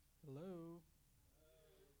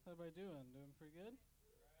How's everybody doing? Doing pretty good?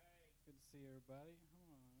 Good to see everybody.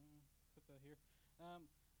 Hold on, put that here. Um,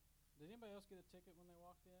 did anybody else get a ticket when they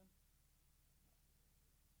walked in?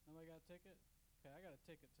 Nobody got a ticket? Okay, I got a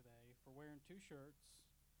ticket today for wearing two shirts,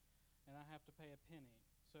 and I have to pay a penny.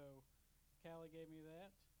 So, Callie gave me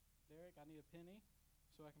that. Derek, I need a penny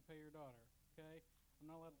so I can pay your daughter. Okay?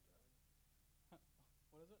 I'm not allowed. Huh,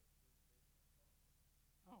 what is it?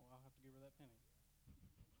 Oh, I'll have to give her that penny.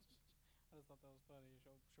 I just thought that was funny.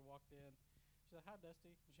 She walked in. She said, "Hi,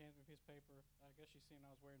 Dusty." And she handed me a piece of paper. I guess she's seen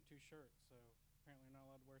I was wearing two shirts, so apparently you're not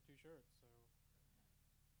allowed to wear two shirts. So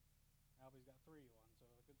Albie's got three on, so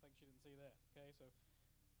a good thing she didn't see that. Okay, so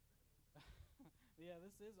yeah,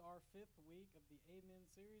 this is our fifth week of the Amen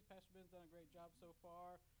series. Pastor Ben's done a great job so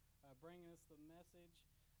far bringing us the message.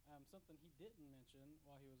 Something he didn't mention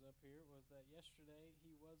while he was up here was that yesterday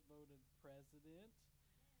he was voted president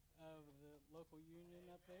of the local union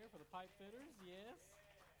up there for the pipe fitters. Yes.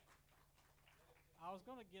 I was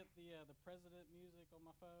going to get the president music on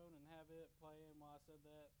my phone and have it playing while I said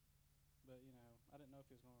that, but, I didn't know if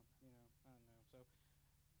he was going to, I don't know. So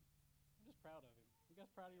I'm just proud of him. You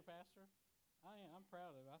guys proud of your pastor? I am. I'm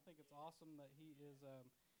proud of him. I think it's awesome that he is,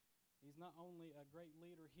 he's not only a great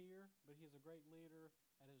leader here, but he's a great leader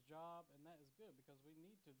at his job, and that is good because we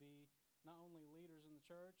need to be not only leaders in the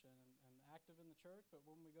church and active in the church, but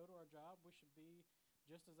when we go to our job, we should be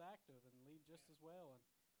just as active and lead just as well.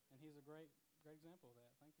 And he's a great example of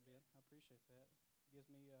that. Thank you, Ben. I appreciate that. It gives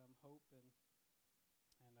me hope and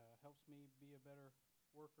helps me be a better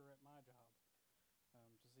worker at my job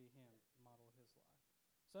to see him model his life.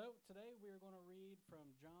 So today we are going to read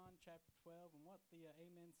from John chapter 12, and what the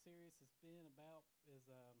Amen series has been about is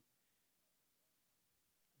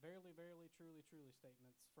verily, verily, truly, truly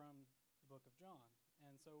statements from the book of John.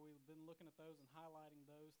 And so we've been looking at those and highlighting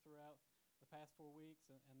those throughout the past 4 weeks,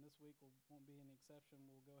 and this week won't be any exception.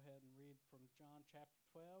 We'll go ahead and read from John chapter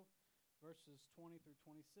 12, verses 20 through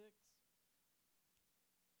 26.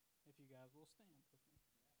 If you guys will stand with me.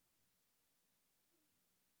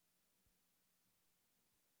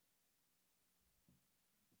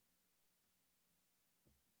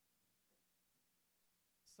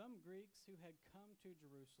 Some Greeks who had come to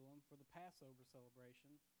Jerusalem for the Passover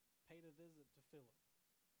celebration paid a visit to Philip,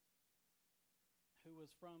 who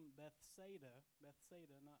was from Bethsaida,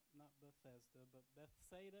 not Bethesda, but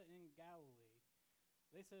Bethsaida in Galilee.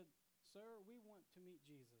 They said, "Sir, we want to meet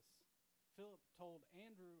Jesus." Philip told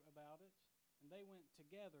Andrew about it, and they went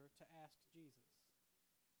together to ask Jesus.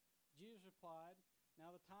 Jesus replied,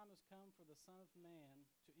 "Now the time has come for the Son of Man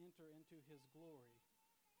to enter into his glory.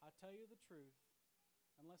 I tell you the truth,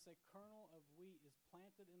 unless a kernel of wheat is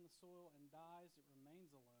planted in the soil and dies, it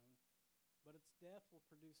remains alone. But its death will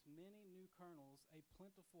produce many new kernels, a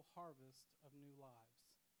plentiful harvest of new lives.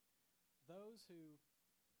 Those who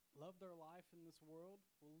love their life in this world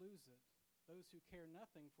will lose it. Those who care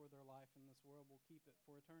nothing for their life in this world will keep it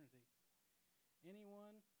for eternity.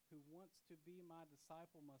 Anyone who wants to be my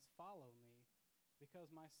disciple must follow me, because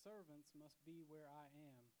my servants must be where I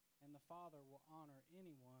am, and the Father will honor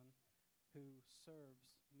anyone who serves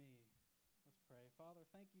me." Let's pray. Father,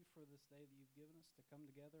 thank you for this day that you've given us to come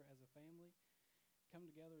together as a family, come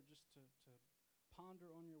together just to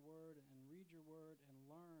ponder on your word and read your word and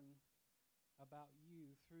learn about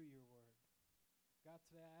you through your word. God,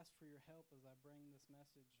 today I ask for your help as I bring this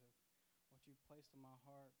message of what you've placed in my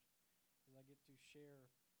heart, as I get to share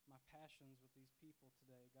my passions with these people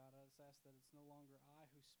today. God, I just ask that it's no longer I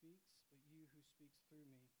who speaks, but you who speaks through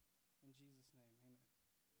me. In Jesus' name, amen.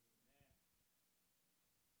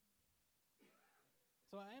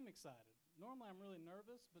 So I am excited. Normally I'm really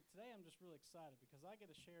nervous, but today I'm just really excited because I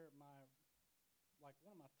get to share one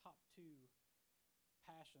of my top two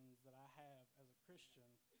passions that I have as a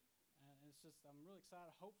Christian. And it's just, I'm really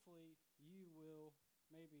excited. Hopefully you will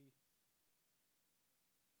maybe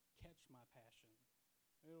catch my passion.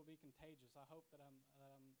 It'll be contagious. I hope that I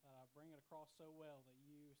bring it across so well that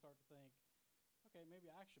you start to think, okay,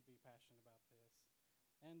 maybe I should be passionate about this.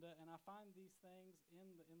 And I find these things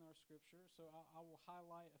in our scripture. So I will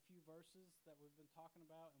highlight a few verses that we've been talking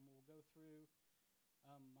about, and we'll go through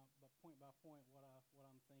point by point what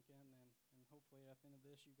I'm thinking, and hopefully at the end of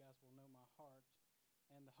this, you guys will know my heart.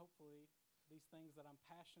 And hopefully these things that I'm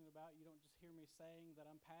passionate about, you don't just hear me saying that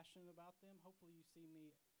I'm passionate about them. Hopefully you see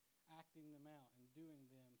me acting them out and doing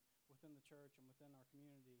them within the church and within our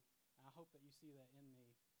community. And I hope that you see that in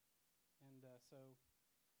me. And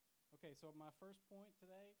so my first point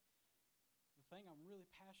today, the thing I'm really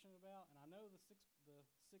passionate about, and I know the six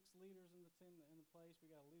leaders in the place. We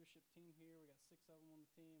got a leadership team here. We got 6 of them on the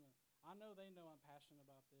team, and I know they know I'm passionate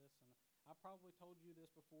about this. And I probably told you this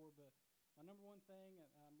before, but My number one thing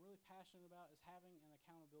I'm really passionate about is having an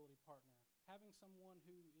accountability partner, having someone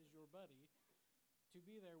who is your buddy to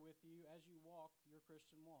be there with you as you walk your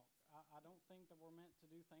Christian walk. I don't think that we're meant to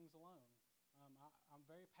do things alone. I'm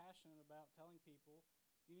very passionate about telling people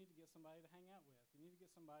you need to get somebody to hang out with. You need to get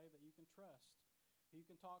somebody that you can trust, who you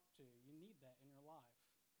can talk to. You need that in your life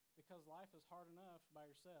because life is hard enough by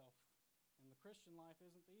yourself, and the Christian life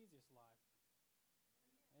isn't the easiest life.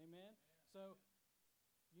 Amen? So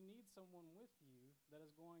you need someone with you that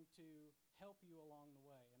is going to help you along the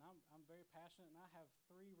way. And I'm very passionate, and I have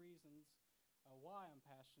 3 reasons why I'm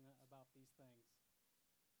passionate about these things.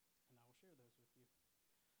 And I will share those with you.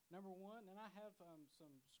 Number 1, and I have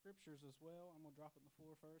some scriptures as well. I'm going to drop it on the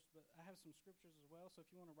floor first, but I have some scriptures as well. So if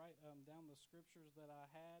you want to write down the scriptures that I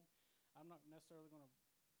had, I'm not necessarily going to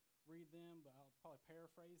read them, but I'll probably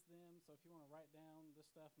paraphrase them. So if you want to write down this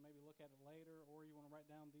stuff and maybe look at it later, or you want to write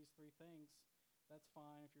down these 3 things, that's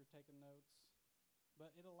fine if you're taking notes.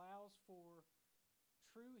 But it allows for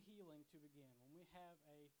true healing to begin. When we have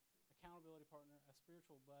a accountability partner, a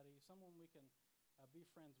spiritual buddy, someone we can be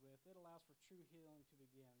friends with, it allows for true healing to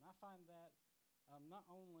begin. And I find that not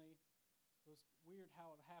only was weird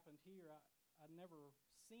how it happened here, I'd never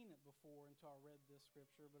seen it before until I read this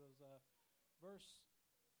scripture, but it was verse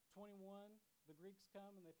 21, the Greeks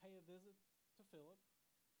come and they pay a visit to Philip,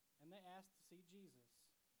 and they ask to see Jesus.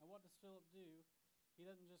 And what does Philip do? He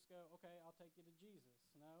doesn't just go, okay, I'll take you to Jesus.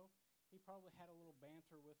 No, he probably had a little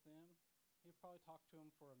banter with them. He probably talked to him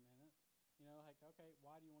for a minute. You know, like, okay,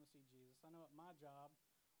 why do you want to see Jesus? I know at my job,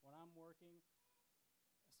 when I'm working,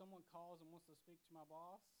 if someone calls and wants to speak to my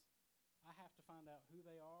boss, I have to find out who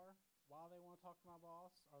they are, why they want to talk to my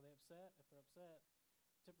boss. Are they upset? If they're upset,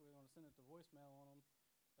 typically I'm going to send it to voicemail on them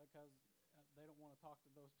because they don't want to talk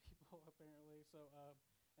to those people apparently. So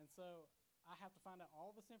I have to find out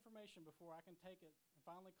all this information before I can take it and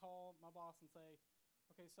finally call my boss and say,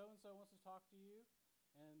 okay, so-and-so wants to talk to you,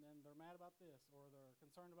 and they're mad about this, or they're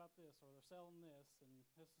concerned about this, or they're selling this, and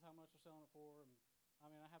this is how much they're selling it for. And I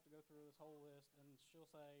mean, I have to go through this whole list, and she'll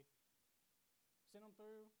say, send them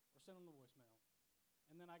through or send them the voicemail.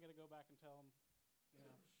 And then I got to go back and tell them, you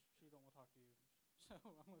know, she don't want to talk to you, so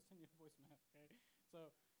I'm going to send you a voicemail, okay? So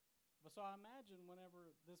I imagine whenever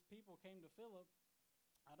this people came to Philip,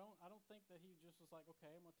 I don't think that he just was like,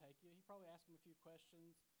 okay, I'm going to take you. He probably asked him a few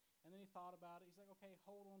questions, and then he thought about it. He's like, okay,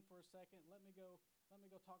 hold on for a second. Let me go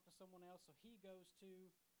talk to someone else. So he goes to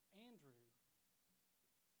Andrew.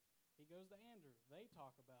 He goes to Andrew. They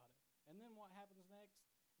talk about it. And then what happens next?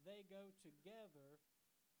 They go together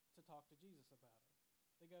to talk to Jesus about it.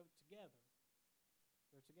 They go together.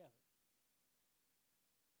 They're together.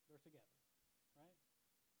 They're together, right?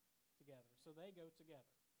 Together. So they go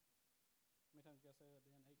together. How many times you guys say that,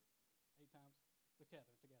 Dan? Eight times?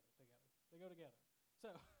 Together. They go together.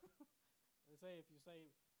 So they say if you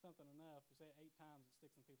say something enough, you say it 8 times, it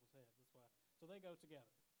sticks in people's heads. That's why. So they go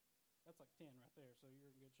together. That's like 10 right there, so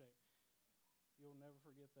you're in good shape. You'll never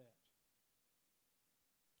forget that.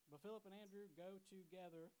 But Philip and Andrew go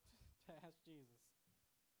together to ask Jesus.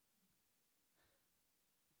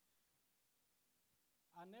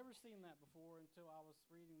 I never seen that before until I was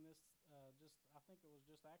reading this. I think it was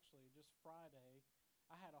just Friday.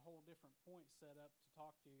 I had a whole different point set up to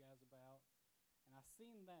talk to you guys about, and I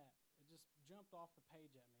seen that. It just jumped off the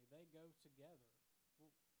page at me. They go together.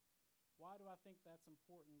 Well, why do I think that's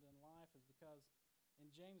important in life? Is because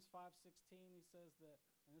in James 5:16 he says that,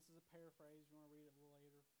 and this is a paraphrase. You want to read it a little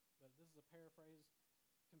later, but this is a paraphrase.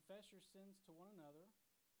 Confess your sins to one another,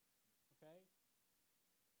 okay?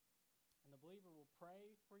 And the believer will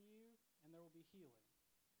pray for you, and there will be healing.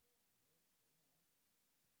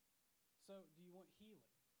 So, do you want healing?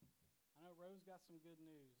 I know Rose got some good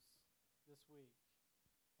news this week.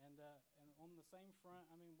 And on the same front,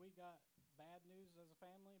 I mean, we got bad news as a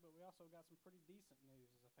family, but we also got some pretty decent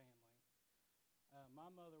news as a family. My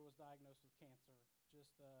mother was diagnosed with cancer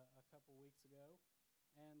just a couple weeks ago,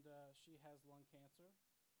 and she has lung cancer.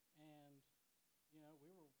 And, you know,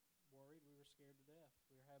 we were worried. We were scared to death.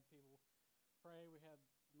 We had people pray. We had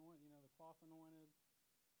the cloth anointed.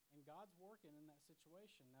 And God's working in that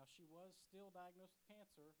situation. Now, she was still diagnosed with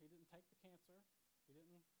cancer. He didn't take the cancer. He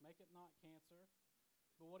didn't make it not cancer.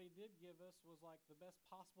 But what he did give us was like the best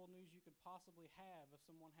possible news you could possibly have if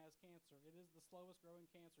someone has cancer. It is the slowest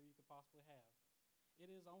growing cancer you could possibly have.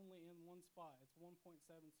 It is only in one spot. It's 1.7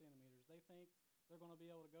 centimeters. They think they're going to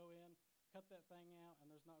be able to go in, cut that thing out,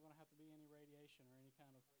 and there's not going to have to be any radiation or any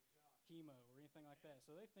kind of chemo or anything like that.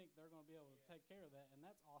 So they think they're going to be able to take care of that, and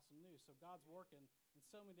that's awesome news. So God's working in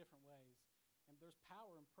so many different ways, and there's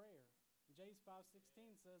power in prayer. And James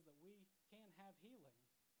 5:16 says that we can have healing,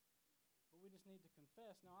 but we just need to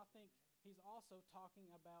confess. Now, I think he's also talking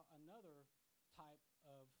about another type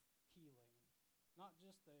of healing, not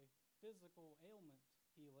just a physical ailment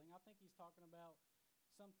healing. I think he's talking about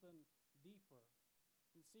something deeper.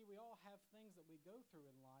 And see, we all have things that we go through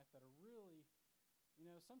in life that are really,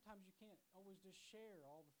 sometimes you can't always just share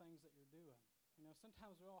all the things that you're doing.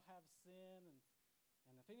 Sometimes we all have sin,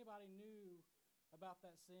 and if anybody knew about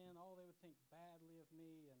that sin, they would think badly of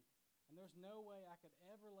me, and there's no way I could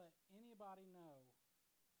ever let anybody know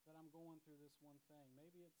that I'm going through this one thing.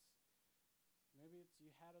 Maybe it's you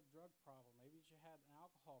had a drug problem. Maybe it's you had an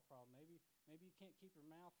alcohol problem. Maybe you can't keep your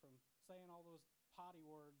mouth from saying all those potty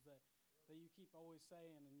words that you keep always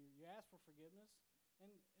saying, and you ask for forgiveness. And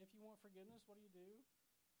if you want forgiveness, what do?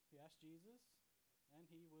 You ask Jesus, and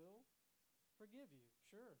he will forgive you.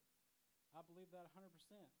 Sure. I believe that 100%.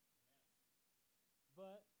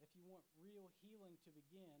 But if you want real healing to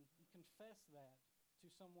begin, you confess that to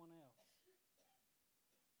someone else.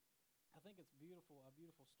 I think it's a beautiful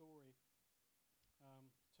story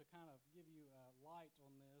to kind of give you light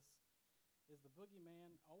on this. Is the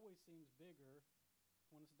boogeyman always seems bigger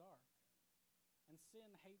when it's dark, and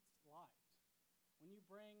sin hates light. When you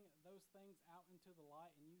bring those things out into the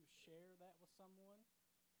light and you share that with someone,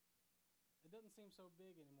 it doesn't seem so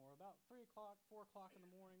big anymore. About 3 o'clock, 4 o'clock in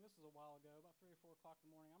the morning, this is a while ago, about 3 or 4 o'clock in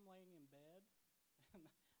the morning, I'm laying in bed, and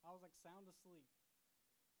I was like sound asleep.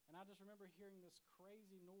 And I just remember hearing this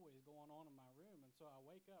crazy noise going on in my room, and so I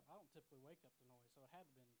wake up. I don't typically wake up to noise, so it had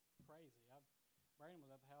to have been crazy. Brandon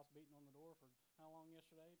was at the house beating on the door for how long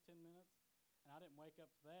yesterday? 10 minutes? And I didn't wake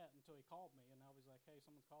up to that until he called me, and I was like, hey,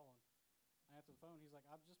 someone's calling. I answered the phone. He's like,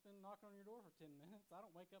 I've just been knocking on your door for 10 minutes. I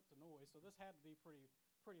don't wake up to noise, so this had to be pretty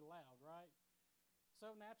loud, right?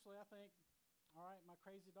 So naturally, I think, all right, my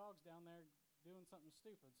crazy dog's down there doing something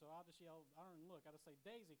stupid. So I'll just yell, I don't even look. I just say,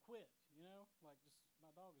 Daisy, quit, like just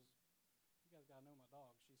my dog is, you guys got to know my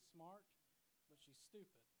dog. She's smart, but she's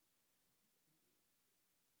stupid.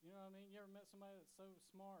 You know what I mean? You ever met somebody that's so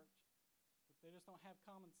smart that they just don't have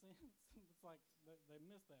common sense? It's like they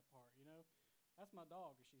miss that part, That's my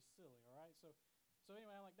dog, and she's silly, all right? So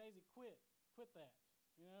anyway, I'm like, Daisy, quit that.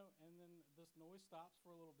 And then this noise stops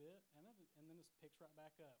for a little bit, and then this picks right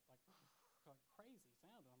back up, like crazy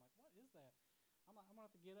sounding. I'm like, what is that? I'm like, I'm going to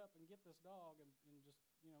have to get up and get this dog and just,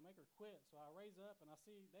 make her quit. So I raise up, and I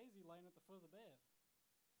see Daisy laying at the foot of the bed.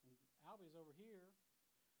 And Albie's over here.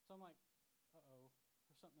 So I'm like, uh-oh,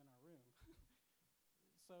 there's something in our room.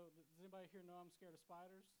 So does anybody here know I'm scared of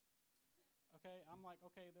spiders? Okay, I'm like,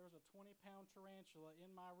 okay, there's a 20-pound tarantula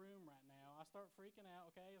in my room right now. I start freaking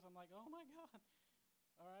out, okay? So I'm like, oh, my God.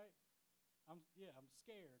 All right? I'm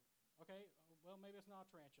scared. Okay, well, maybe it's not a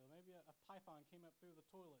tarantula. Maybe a python came up through the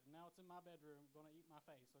toilet, and now it's in my bedroom going to eat my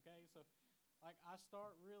face, okay? So, I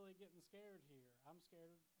start really getting scared here. I'm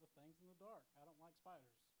scared of things in the dark. I don't like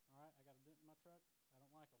spiders, all right? I got a dent in my truck. I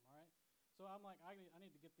don't like them, all right? So I'm like, I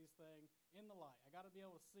need to get this thing in the light. I got to be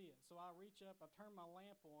able to see it. So I reach up, I turn my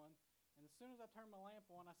lamp on, and as soon as I turn my lamp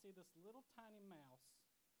on, I see this little tiny mouse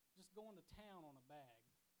just going to town on a bag.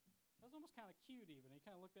 That was almost kind of cute even. He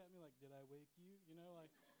kind of looked at me like, did I wake you? And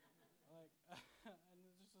it's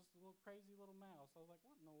just this little crazy little mouse. I was like,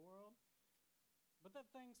 what in the world? But that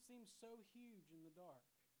thing seemed so huge in the dark.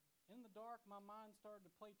 In the dark, my mind started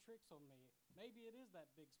to play tricks on me. Maybe it is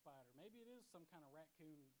that big spider. Maybe it is some kind of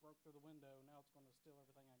raccoon broke through the window. Now it's going to steal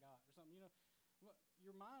everything I got or something.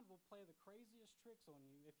 Your mind will play the craziest tricks on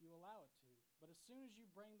you if you allow it to. But as soon as you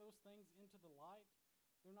bring those things into the light,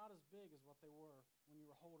 they're not as big as what they were when you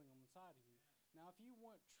were holding them inside of you. Now, if you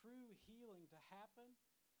want true healing to happen,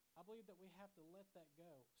 I believe that we have to let that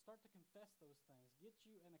go. Start to confess those things. Get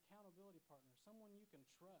you an accountability partner, someone you can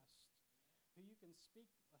trust, who you can speak,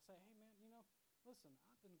 say, hey, man, listen,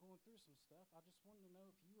 I've been going through some stuff. I just wanted to know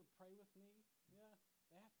if you would pray with me. Yeah,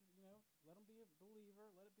 they have to, let them be a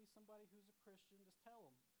believer. Let it be somebody who's a Christian. Just tell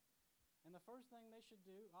them. And the first thing they should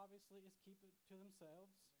do, obviously, is keep it to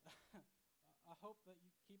themselves. I hope that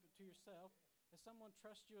you keep it to yourself. If someone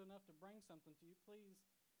trusts you enough to bring something to you, please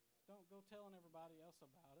don't go telling everybody else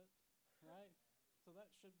about it, right? So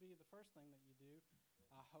that should be the first thing that you do,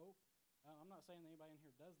 I hope. I'm not saying that anybody in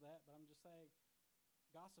here does that, but I'm just saying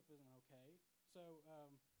gossip isn't okay. So I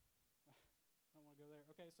don't want to go there.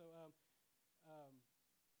 Okay, so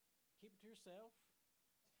keep it to yourself.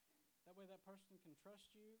 That way that person can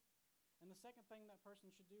trust you. And the second thing that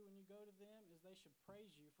person should do when you go to them is they should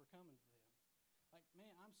praise you for coming to them. Like,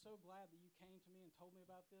 man, I'm so glad that you came to me and told me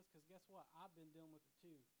about this, because guess what? I've been dealing with it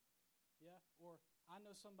too. Yeah? Or I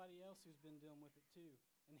know somebody else who's been dealing with it too,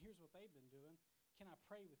 and here's what they've been doing. Can I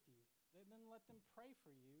pray with you? Then let them pray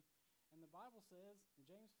for you, And the Bible says in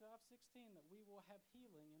James 5:16 that we will have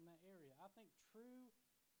healing in that area. I think true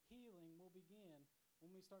healing will begin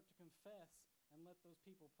when we start to confess and let those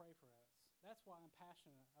people pray for us. That's why I'm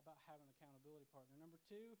passionate about having an accountability partner. Number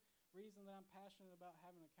two reason that I'm passionate about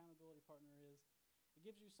having an accountability partner is it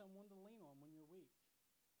gives you someone to lean on when you're weak.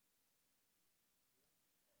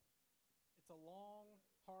 It's a long,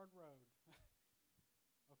 hard road.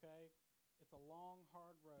 Okay? It's a long,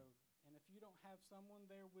 hard road. And if you don't have someone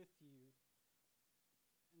there with you,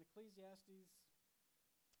 in Ecclesiastes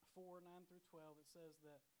 4:9-12, it says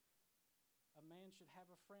that a man should have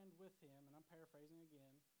a friend with him, and I'm paraphrasing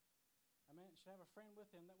again. A man should have a friend with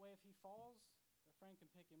him. That way, if he falls, the friend can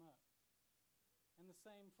pick him up. And the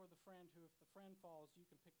same for the friend who, if the friend falls, you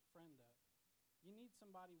can pick the friend up. You need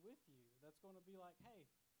somebody with you that's going to be like, hey,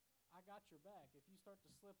 I got your back. If you start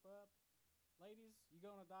to slip up, ladies, you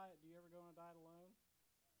go on a diet. Do you ever go on a diet alone?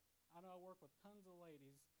 I know I work with tons of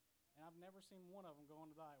ladies, and I've never seen one of them go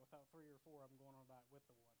on a diet without 3 or 4 of them going on a diet with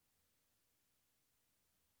the one.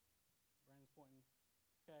 Brandon's pointing.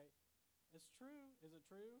 Okay. It's true. Is it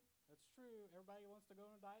true? It's true. Everybody wants to go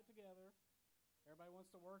on a diet together. Everybody wants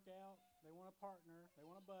to work out. They want a partner. They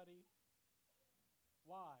want a buddy.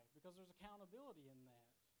 Why? Because there's accountability in that.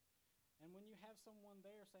 And when you have someone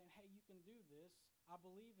there saying, hey, you can do this, I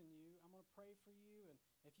believe in you, I'm going to pray for you, and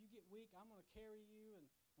if you get weak, I'm going to carry you, and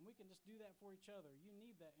we can just do that for each other. You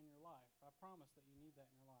need that in your life. I promise that you need that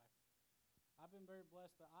in your life. I've been very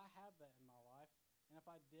blessed that I have that in my life, and if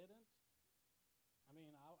I didn't,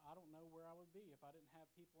 I don't know where I would be if I didn't have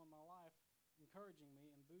people in my life encouraging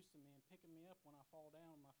me and boosting me and picking me up when I fall down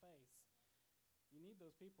on my face. You need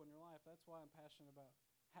those people in your life. That's why I'm passionate about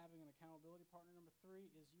having an accountability partner. Number 3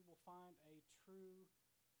 is you will find a true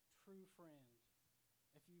friend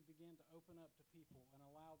if you begin to open up to people and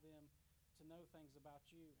allow them to know things about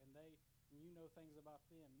you and you know things about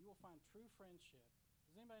them. You will find true friendship.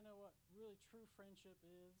 Does anybody know what really true friendship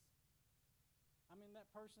is? That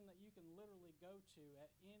person that you can literally go to at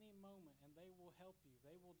any moment and they will help you.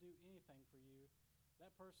 They will do anything for you.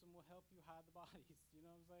 That person will help you hide the bodies. You know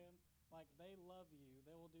what I'm saying? Like, they love you.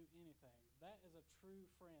 They will do anything. That is a true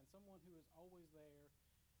friend, someone who is always there.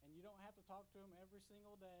 And you don't have to talk to them every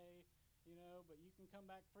single day, but you can come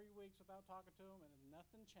back 3 weeks without talking to them and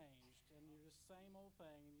nothing changed. And you're just same old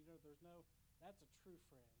thing. And that's a true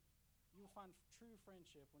friend. You will find true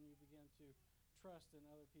friendship when you begin to trust in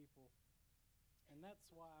other people. And that's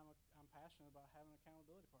why I'm passionate about having an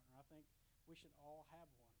accountability partner. I think we should all have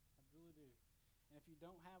one. I really do. And if you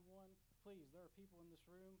don't have one, please, there are people in this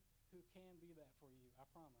room who can be that for you. I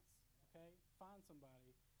promise. Okay? Find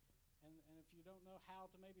somebody. And if you don't know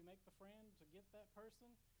how to maybe make the friend to get that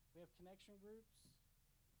person, we have connection groups.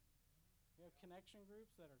 We have connection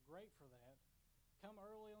groups that are great for that. Come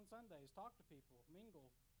early on Sundays. Talk to people.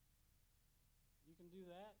 Mingle. You can do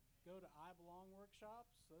that. Go to I Belong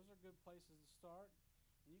workshops. Those are good places to start.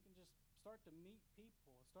 And you can just start to meet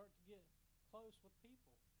people, start to get close with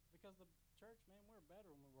people. Because the church, man, we're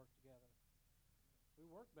better when we work together. We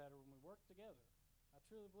work better when we work together. I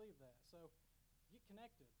truly believe that. So get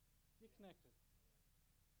connected. Get connected.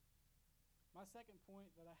 My second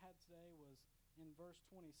point that I had today was in verse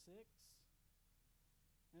 26.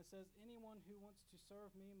 And it says, anyone who wants to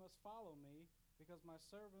serve me must follow me, because my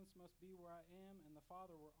servants must be where I am, and the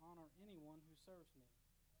Father will honor anyone who serves me.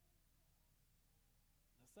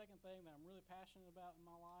 The second thing that I'm really passionate about in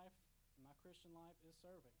my life, in my Christian life, is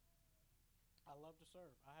serving. I love to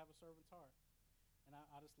serve. I have a servant's heart. And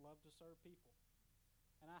I just love to serve people.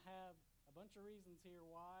 And I have a bunch of reasons here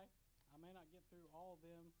why. I may not get through all of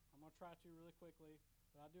them. I'm going to try to really quickly.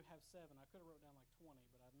 But I do have 7. I could have wrote down like 20,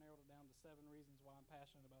 but I've narrowed it down to 7 reasons why I'm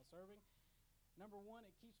passionate about serving. Number 1,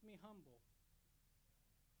 it keeps me humble.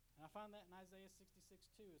 And I find that in Isaiah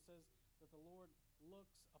 66:2. It says that the Lord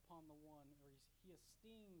looks upon the one, or he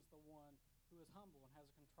esteems the one who is humble and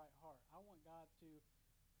has a contrite heart. I want God to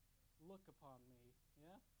look upon me.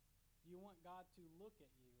 Yeah? You want God to look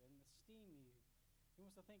at you and esteem you. He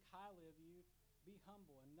wants to think highly of you. Be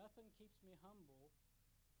humble. And nothing keeps me humble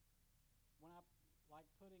when I like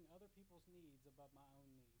putting other people's needs above my own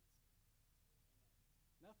needs.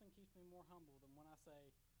 Nothing keeps me more humble than when I say,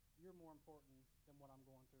 you're more important than what I'm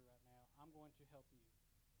going through right now. I'm going to help you.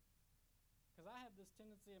 Because I have this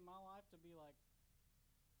tendency in my life to be like,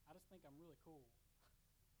 I just think I'm really cool.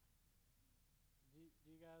 Do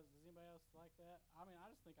you guys, does anybody else like that? I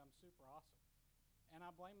just think I'm super awesome. And I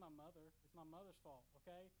blame my mother. It's my mother's fault,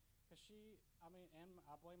 okay? Because and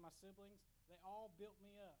I blame my siblings. They all built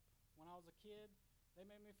me up. When I was a kid, they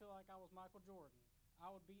made me feel like I was Michael Jordan. I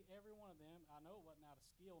would beat every one of them. I know it wasn't out of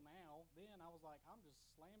skill now. Then I was like, I'm just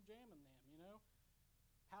slam jamming them,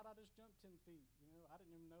 how'd I just jump 10 feet? I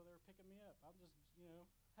didn't even know they were picking me up. I'm just,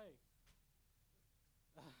 hey.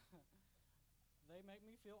 They make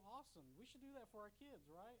me feel awesome. We should do that for our kids,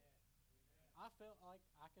 right? I felt like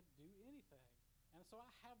I could do anything. And so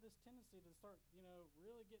I have this tendency to start,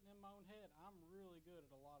 really getting in my own head. I'm really good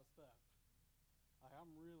at a lot of stuff.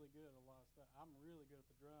 I'm really good at a lot of stuff. I'm really good at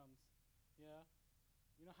the drums. Yeah.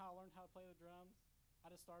 You know how I learned how to play the drums?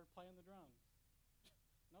 I just started playing the drums.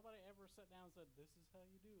 Nobody ever sat down and said, this is how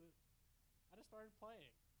you do it. I just started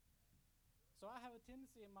playing. So I have a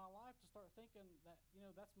tendency in my life to start thinking that,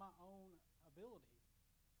 that's my own ability.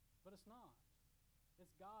 But it's not.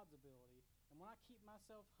 It's God's ability. And when I keep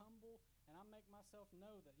myself humble and I make myself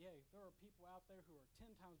know that, there are people out there who are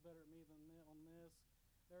 10 times better at me than on this.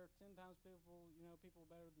 There are 10 times people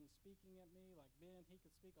better than speaking at me. Like Ben, he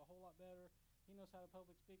could speak a whole lot better. He knows how to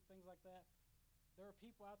public speak, things like that. There are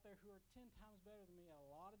people out there who are 10 times better than me at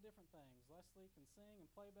a lot of different things. Leslie can sing and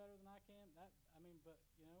play better than I can. But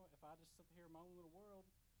if I just sit here in my own little world,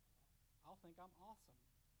 I'll think I'm awesome.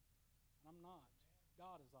 And I'm not.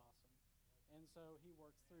 God is awesome. And so he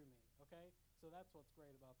works through me, okay? So that's what's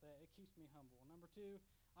great about that. It keeps me humble. Number 2,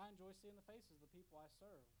 I enjoy seeing the faces of the people I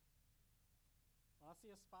serve. When I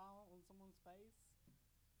see a smile on someone's face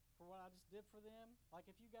for what I just did for them, like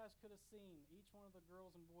if you guys could have seen each one of the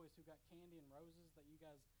girls and boys who got candy and roses that you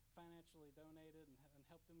guys financially donated and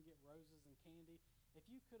helped them get roses and candy, if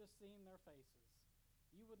you could have seen their faces,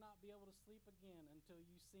 you would not be able to sleep again until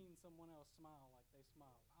you seen someone else smile like they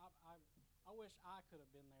smiled. I wish I could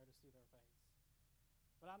have been there to see their face.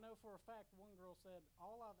 But I know for a fact one girl said,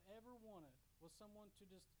 all I've ever wanted was someone to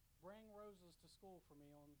just bring roses to school for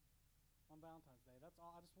me on Valentine's Day. That's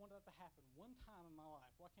all. I just wanted that to happen one time in my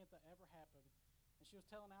life. Why can't that ever happen? And she was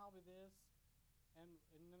telling Albie this, and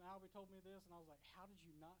then Albie told me this, and I was like, how did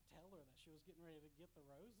you not tell her that she was getting ready to get the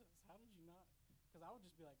roses? How did you not? Because I would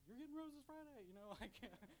just be like, you're getting roses Friday, like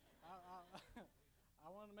I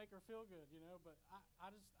wanted to make her feel good, but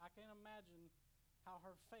I can't imagine how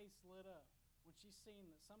her face lit up when she seen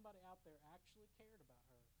that somebody out there actually cared about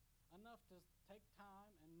her enough to take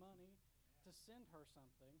time and money to send her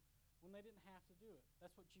something when they didn't have to do it.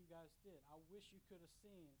 That's what you guys did. I wish you could have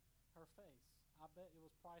seen her face. I bet it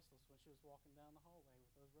was priceless when she was walking down the hallway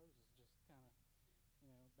with those roses just kind of,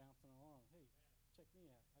 bouncing along. Hey, check me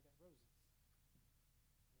out. I got roses.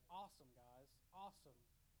 Awesome, guys. Awesome.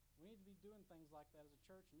 We need to be doing things like that as a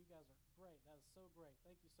church, and you guys are great. That is so great.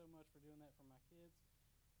 Thank you so much for doing that for my kids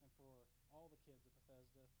and for all the kids at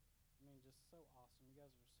Bethesda. Just so awesome. You guys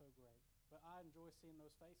are so great. But I enjoy seeing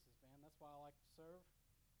those faces, man. That's why I like to serve.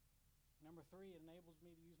 Number 3, it enables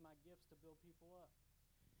me to use my gifts to build people up.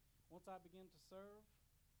 Once I begin to serve,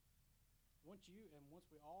 once we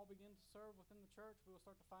all begin to serve within the church, we will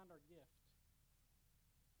start to find our gift.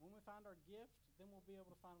 When we find our gift, then we'll be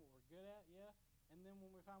able to find what we're good at, yeah? And then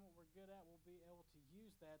when we find what we're good at, we'll be able to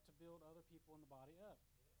use that to build other people in the body up.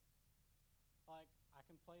 Like, I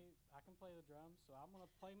can play the drums, so I'm going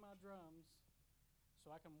to play my drums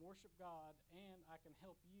so I can worship God and I can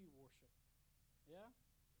help you worship. Yeah?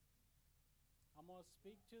 I'm going to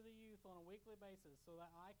speak to the youth on a weekly basis so that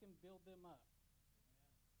I can build them up.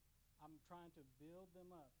 I'm trying to build them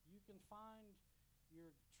up. You can find your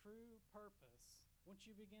true purpose once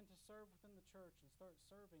you begin to serve within the church and start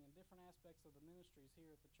serving in different aspects of the ministries here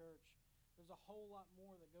at the church. There's a whole lot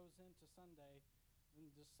more that goes into Sunday than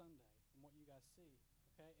just Sunday and what you guys see,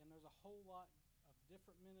 okay? And there's a whole lot of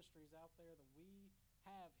different ministries out there that we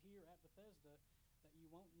have here at Bethesda that you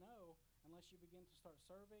won't know unless you begin to start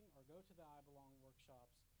serving or go to the I Belong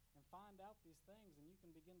workshops and find out these things, and you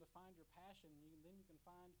can begin to find your passion, and then you can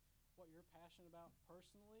find what you're passionate about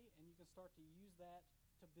personally, and you can start to use that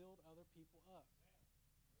to build other people up.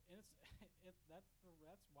 And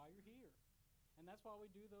that's why you're here. And that's why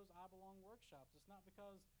we do those I Belong workshops. It's not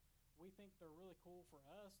because we think they're really cool for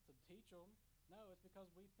us to teach them. No, it's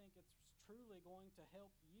because we think it's truly going to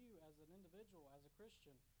help you as an individual, as a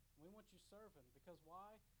Christian. We want you serving, because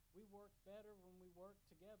why? We work better when we work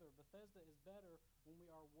together. Bethesda is better when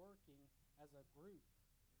we are working as a group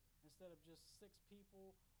instead of just 6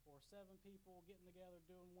 people or 7 people getting together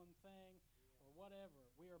doing one thing or whatever.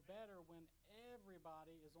 We are better when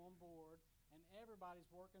everybody is on board and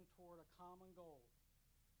everybody's working toward a common goal.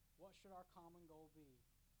 What should our common goal be?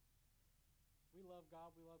 We love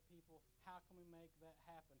God, we love people. How can we make that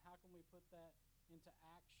happen? How can we put that into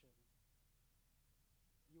action?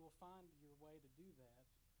 You will find your way to do that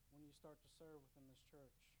when you start to serve within this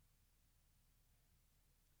church.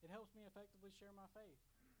 It helps me effectively share my faith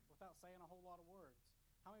without saying a whole lot of words.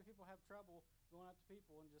 How many people have trouble going out to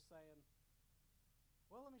people and just saying,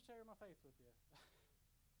 well, let me share my faith with you?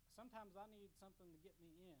 sometimes I need something to get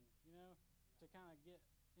me in, to kind of get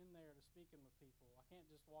in there to speaking with people. I can't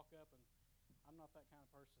just walk up and I'm not that kind of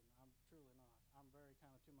person. I'm truly not. I'm very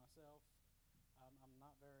kind of to myself. I'm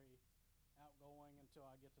not very outgoing until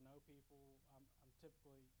I get to know people. I'm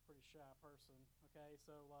typically a pretty shy person, okay?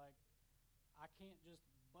 So, like, I can't just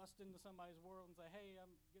bust into somebody's world and say, hey,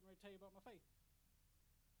 I'm getting ready to tell you about my faith.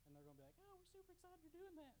 And they're going to be like, oh, we're super excited you're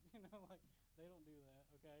doing that. Like, they don't do that,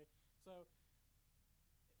 okay? So,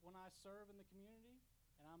 when I serve in the community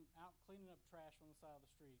and I'm out cleaning up trash on the side of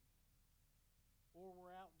the street, or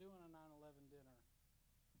we're out doing a 9/11 dinner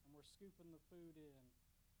and we're scooping the food in,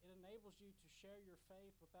 it enables you to share your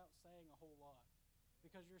faith without saying a whole lot,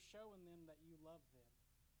 because you're showing them that you love them,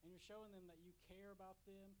 and you're showing them that you care about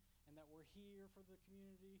them, and that we're here for the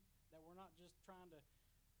community, that we're not just trying to,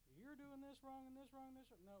 you're doing this wrong and this wrong and this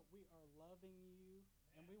wrong. No, we are loving you,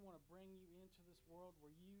 and we want to bring you into this world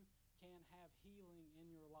where you can have healing in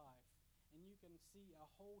your life, and you can see a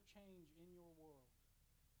whole change in your world.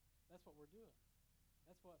 That's what we're doing.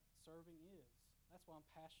 That's what serving is. That's why I'm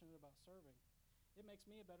passionate about serving. It makes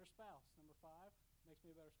me a better spouse. Number 5, makes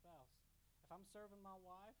me a better spouse. If I'm serving my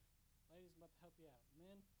wife, ladies, I'm about to help you out.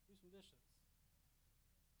 Men, do some dishes.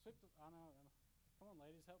 I know. Come on,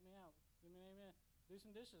 ladies, help me out. Give me an amen. Do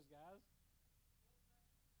some dishes, guys.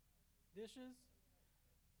 Dishes.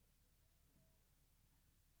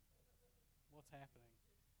 What's happening?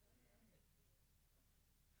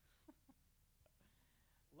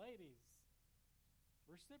 Ladies,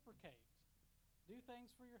 reciprocate. Do things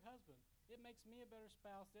for your husband. It makes me a better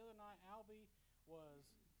spouse. The other night,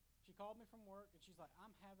 she called me from work, and she's like,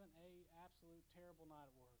 I'm having a absolute terrible night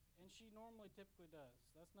at work. And she normally typically does.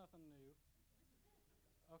 That's nothing new.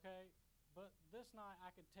 Okay? But this night, I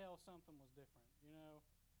could tell something was different,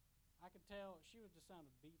 I could tell she was just sounded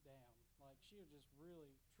beat down. Like, she was just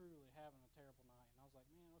really, truly having a terrible night. And I was like,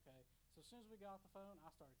 man, okay. So as soon as we got off the phone, I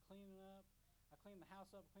started cleaning up. I cleaned the house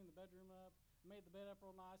up, cleaned the bedroom up, made the bed up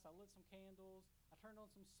real nice. I lit some candles. I turned on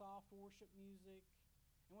some soft worship music.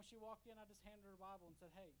 And when she walked in, I just handed her a Bible and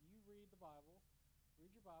said, hey, you read the Bible,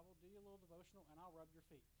 read your Bible, do your little devotional, and I'll rub your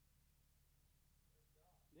feet.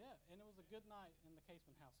 Yeah, and it was a good night in the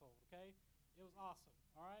Caseman household, okay? It was awesome,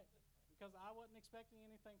 all right? Because I wasn't expecting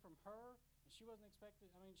anything from her, and she wasn't expecting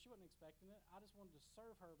it. I just wanted to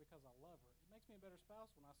serve her because I love her. It makes me a better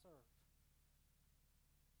spouse when I serve.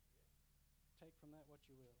 Take from that what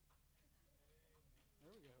you will.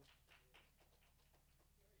 There we go.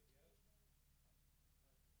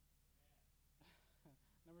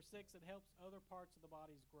 Number 6, it helps other parts of the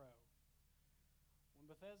bodies grow. When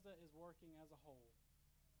Bethesda is working as a whole,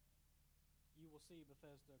 you will see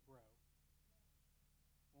Bethesda grow.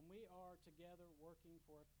 When we are together working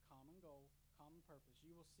for a common goal, common purpose,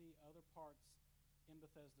 you will see other parts in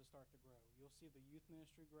Bethesda start to grow. You'll see the youth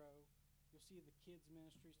ministry grow. You'll see the kids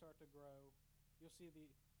ministry start to grow. You'll see the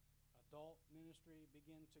adult ministry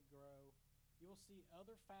begin to grow. You'll see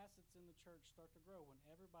other facets in the church start to grow when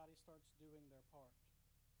everybody starts doing their part.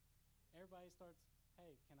 Everybody starts,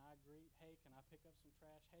 hey, can I greet? Hey, can I pick up some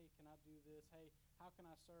trash? Hey, can I do this? Hey, how can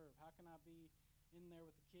I serve? How can I be in there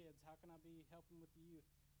with the kids? How can I be helping with the youth?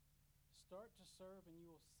 Start to serve, and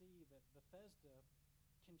you will see that Bethesda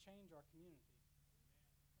can change our community.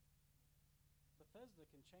 Bethesda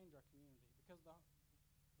can change our community because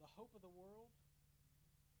the hope of the world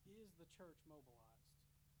is the church mobilized.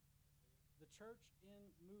 The church in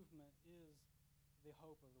movement is the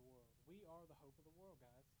hope of the world. We are the hope of the world,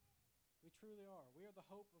 guys. We truly are. We are the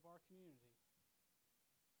hope of our community.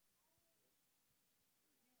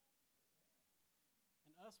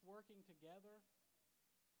 And us working together,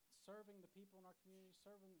 serving the people in our community,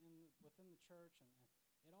 serving within the church, and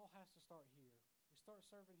it all has to start here. We start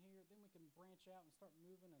serving here, then we can branch out and start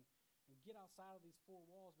moving and get outside of these 4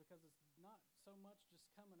 walls, because it's not so much just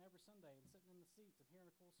coming every Sunday and sitting in the seats and hearing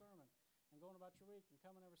a cool sermon and going about your week, and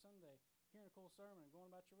coming every Sunday, hearing a cool sermon and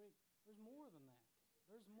going about your week. There's more than that.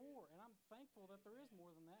 There's more, and I'm thankful that there is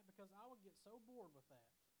more than that, because I would get so bored with that.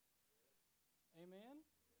 Amen?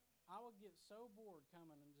 I would get so bored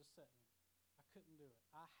coming and just sitting. I couldn't do it.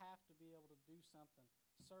 I have to be able to do something,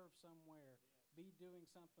 serve somewhere, be doing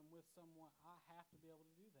something with someone. I have to be able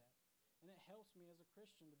to do that. And it helps me as a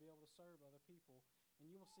Christian to be able to serve other people.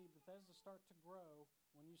 And you will see Bethesda start to grow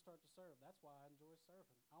when you start to serve. That's why I enjoy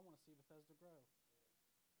serving. I want to see Bethesda grow.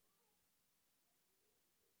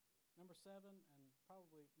 Number 7, and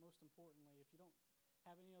probably most importantly, if you don't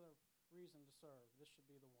have any other reason to serve, this should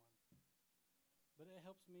be the one. But it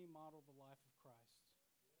helps me model the life of Christ.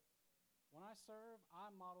 When I serve, I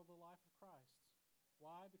model the life of Christ.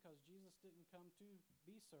 Why? Because Jesus didn't come to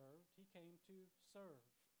be served. He came to serve.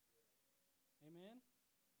 Amen?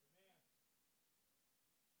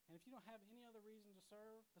 And if you don't have any other reason to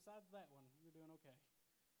serve besides that one, you're doing okay.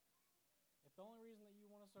 If the only reason that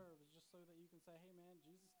you want to serve is just so that you can say, hey, man,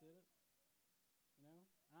 Jesus did it. You know,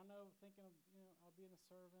 I know thinking of, I'll be a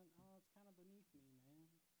servant. Oh, it's kind of beneath me,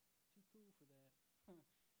 man. Too cool for that. But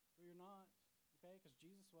you're not, okay, because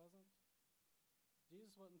Jesus wasn't.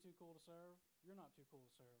 Jesus wasn't too cool to serve. You're not too cool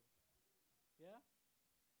to serve. Yeah?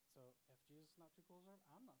 So if Jesus is not too cool to serve,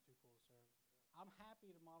 I'm not too cool to serve. I'm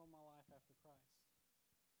happy to model my life after Christ.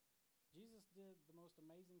 Jesus did the most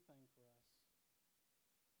amazing thing for us.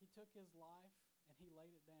 He took his life and he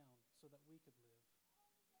laid it down so that we could live.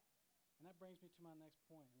 And that brings me to my next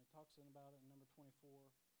point, and it talks about it in number 24,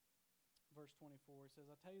 verse 24. It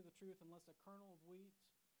says, I tell you the truth, unless a kernel of wheat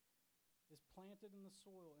is planted in the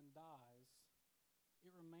soil and dies,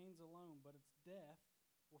 it remains alone, but its death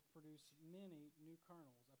will produce many new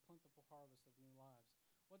kernels, a plentiful harvest of new lives.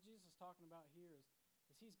 What Jesus is talking about here is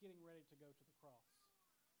he's getting ready to go to the cross.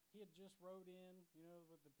 He had just rode in,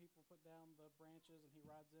 with the people put down the branches, and he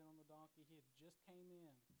rides in on the donkey. He had just came in,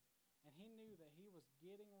 and he knew that he was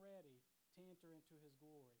getting ready to enter into his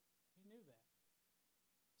glory. He knew that.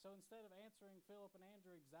 So instead of answering Philip and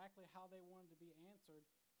Andrew exactly how they wanted to be answered,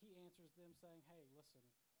 he answers them saying, hey, listen,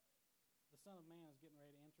 the Son of Man is getting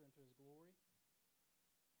ready to enter into his glory.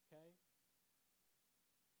 Okay?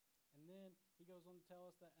 And then he goes on to tell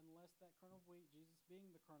us that unless that kernel of wheat, Jesus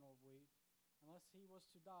being the kernel of wheat, unless he was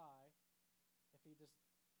to die, if he just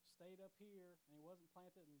stayed up here and he wasn't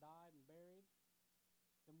planted and died and buried,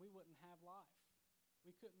 then we wouldn't have life.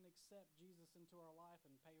 We couldn't accept Jesus into our life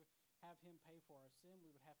and have him pay for our sin.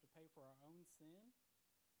 We would have to pay for our own sin.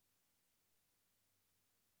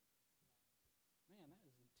 Man, that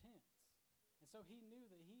is intense. And so he knew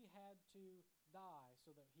that he had to die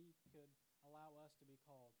so that he could allow us to be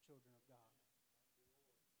called children of God.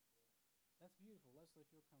 That's beautiful. Leslie,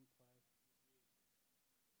 if you'll come play.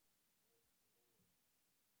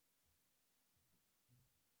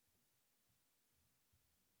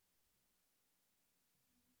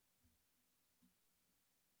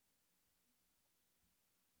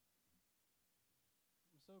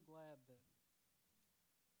 I'm so glad that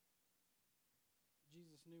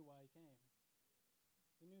Jesus knew why he came.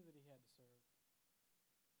 He knew that he had to serve.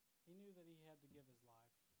 He knew that he had to give his life.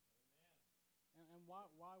 Amen. And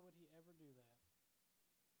why would he ever do that?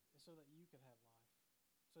 It's so that you could have life.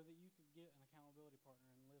 So that you could get an accountability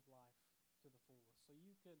partner and live life to the fullest. So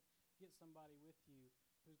you could get somebody with you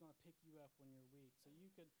who's going to pick you up when you're weak. So you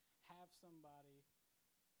could have somebody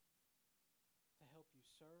to help you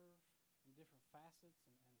serve in different facets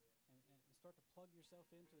and start to plug yourself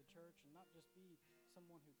into the church and not just be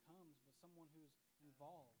someone who comes, but someone who's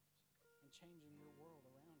involved in changing your world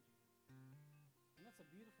around you. And that's a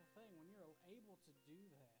beautiful thing when you're able to do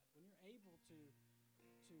that, when you're able to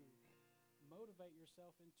motivate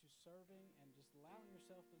yourself into serving and just allowing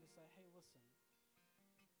yourself to just say, hey, listen,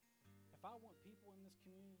 if I want people in this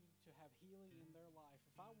community to have healing in their life,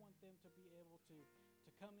 if I want them to be able to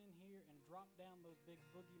come in here and drop down those big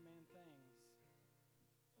boogeyman things,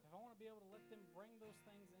 if I want to be able to let them bring those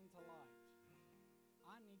things into light,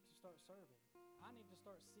 I need to start serving. I need to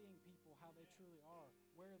start seeing people how they truly are,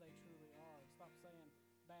 where they truly are, and stop saying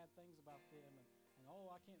bad things about them and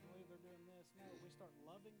oh, I can't believe they're doing this. No, we start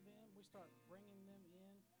loving them. We start bringing them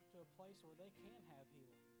in to a place where they can have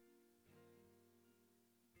healing.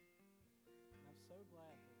 And I'm so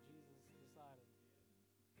glad that Jesus decided,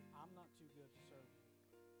 I'm not too good to serve you.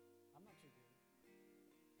 I'm not too good.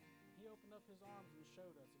 He opened up his arms and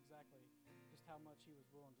showed us exactly just how much he was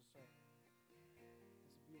willing to serve.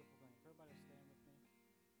 It's a beautiful thing. If everybody will stand with me.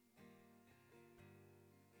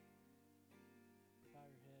 Bow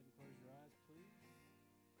your head and close your eyes, please.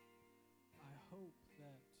 I hope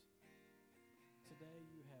that today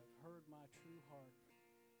you have heard my true heart,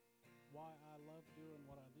 why I love doing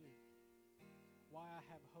what I do, why I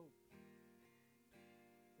have hope,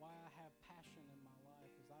 why I have passion in my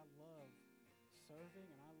life is I love serving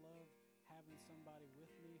and I love having somebody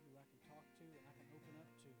with me who I can talk to and I can open up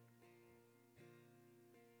to.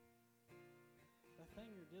 The thing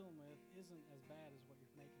you're dealing with isn't as bad as what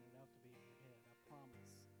you're making it out to be in your head, I promise.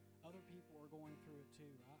 Other people are going through it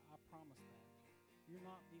too, I promise that. You're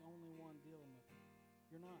not the only one dealing with it.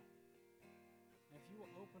 You're not. And if you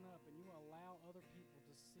will open up and you will allow other people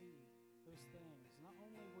to see those things, not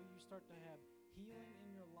only will you start to have healing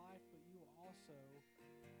in your life, but you will also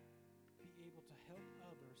be able to help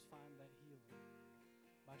others find that healing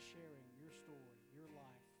by sharing your story, your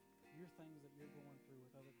life, your things that you're going through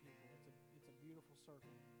with other people. It's a beautiful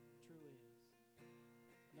circle. It truly is.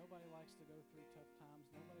 Nobody likes to go through tough times.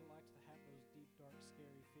 Nobody likes to have those deep, dark,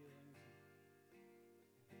 scary feelings.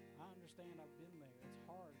 I understand. I've been there. It's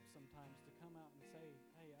hard sometimes to come out and say,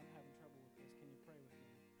 hey, I'm having trouble with this. Can you pray with me?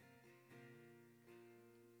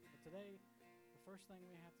 But today, the first thing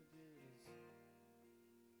we have to do is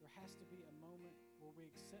there has to be a moment where we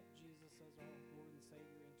accept Jesus as our Lord and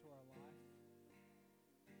Savior into our life.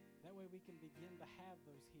 That way we can begin to have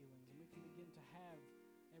those healings and we can begin to have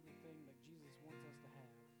everything that Jesus wants us to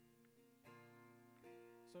have.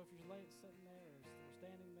 So if you're sitting there or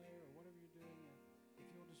standing there or whatever you're doing, if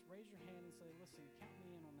you'll just raise your hand and say, listen, count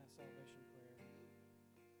me in on that salvation prayer.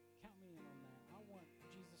 Count me in on that. I want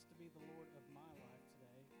Jesus to be the Lord of my life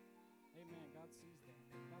today. Amen. God sees that.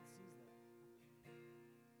 God sees that.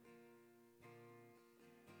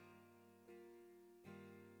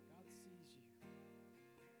 God sees you.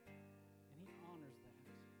 And He honors that.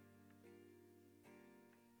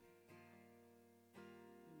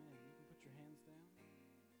 Amen. You can put your hands down.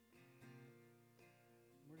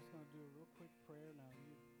 We're just going to do a real quick prayer now.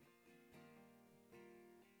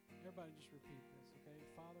 Everybody just repeat this, okay?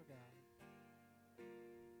 Father God,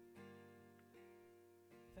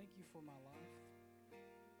 thank you for my life.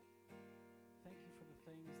 Thank you for the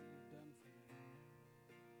things that you've done for me.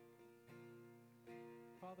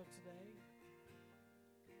 Father, today,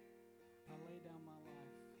 I lay down my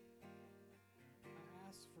life. I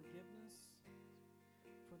ask forgiveness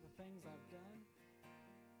for the things I've done,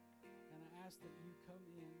 and I ask that you come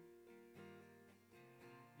in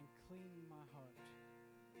and clean my heart.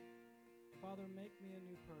 Father, make me a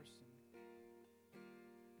new person.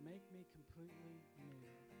 Make me completely new.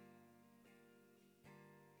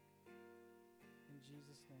 In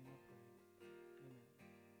Jesus' name I pray. Amen.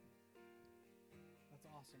 That's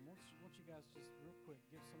awesome. Won't you guys just real quick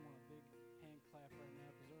give someone a big hand clap right now,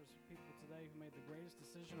 because there's people today who made the greatest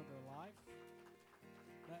decision of their life.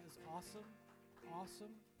 That is awesome.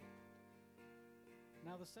 Awesome.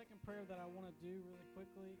 Now the second prayer that I want to do really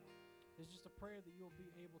quickly is just a prayer that you'll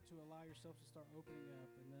be able to allow yourself to start opening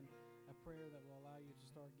up, and then a prayer that will allow you to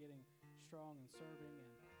start getting strong and serving.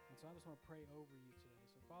 And so I just want to pray over you today.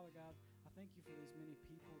 So Father God, I thank you for these many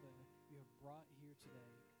people that you have brought here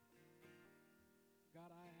today.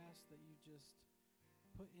 God, I ask that you just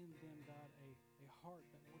put in them, God, a heart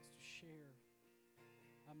that wants to share,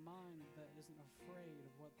 a mind that isn't afraid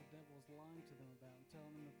of what the devil is lying to them about and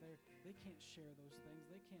telling them that they can't share those things.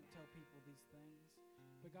 They can't tell people these things.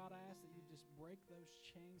 But God, I ask that you just break those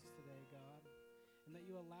chains today, God, and that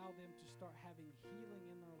you allow them to start having healing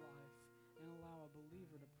in their life and allow a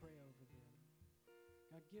believer to pray over them.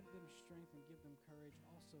 God, give them strength and give them courage.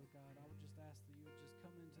 Also, God, I would just ask that you would just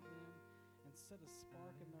come into them and set a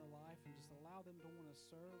spark in their life and just allow them to want to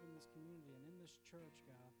serve in this community and in this church,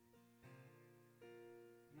 God.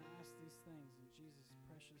 And I ask these things in Jesus'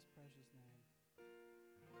 precious, precious name.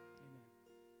 Amen.